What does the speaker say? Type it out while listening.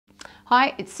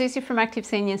Hi, it's Susie from Active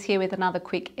Seniors here with another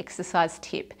quick exercise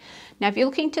tip. Now, if you're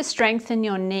looking to strengthen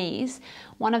your knees,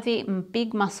 one of the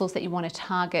big muscles that you want to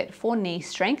target for knee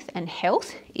strength and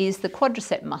health is the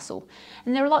quadricep muscle.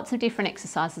 And there are lots of different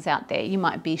exercises out there. You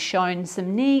might be shown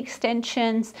some knee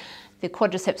extensions. The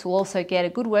quadriceps will also get a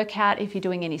good workout if you're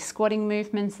doing any squatting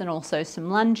movements and also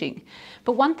some lunging.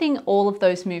 But one thing all of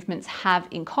those movements have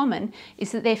in common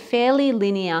is that they're fairly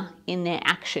linear in their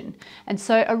action. And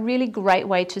so a really great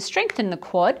way to strengthen the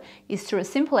quad is through a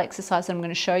simple exercise that I'm going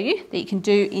to show you that you can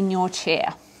do in your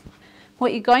chair.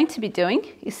 What you're going to be doing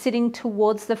is sitting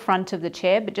towards the front of the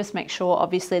chair, but just make sure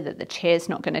obviously that the chair's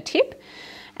not going to tip.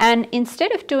 And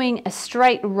instead of doing a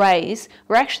straight raise,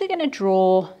 we're actually going to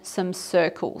draw some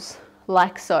circles.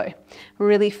 Like so. We're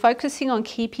really focusing on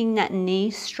keeping that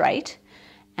knee straight,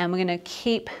 and we're going to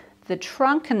keep the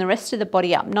trunk and the rest of the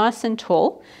body up nice and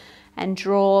tall and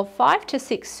draw 5 to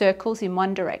 6 circles in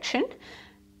one direction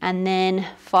and then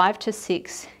 5 to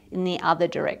 6 in the other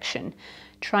direction.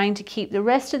 Trying to keep the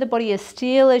rest of the body as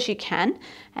still as you can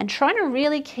and trying to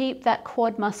really keep that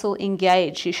quad muscle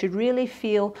engaged. You should really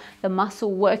feel the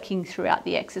muscle working throughout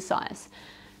the exercise.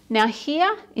 Now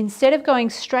here, instead of going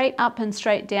straight up and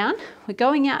straight down, we're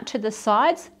going out to the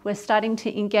sides. We're starting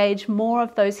to engage more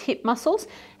of those hip muscles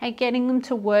and getting them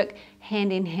to work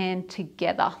hand in hand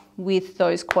together with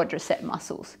those quadricep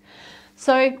muscles.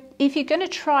 So if you're going to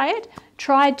try it,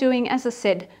 try doing, as I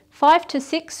said, 5 to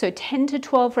 6, so 10 to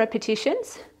 12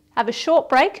 repetitions. Have a short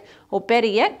break, or better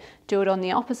yet, do it on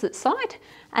the opposite side,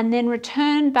 and then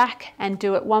return back and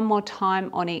do it one more time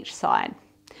on each side.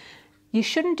 You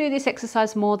shouldn't do this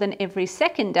exercise more than every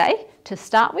second day to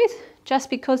start with, just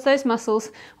because those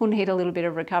muscles will need a little bit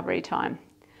of recovery time.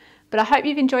 But I hope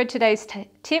you've enjoyed today's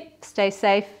tip. Stay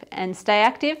safe and stay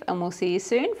active, and we'll see you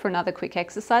soon for another quick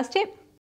exercise tip.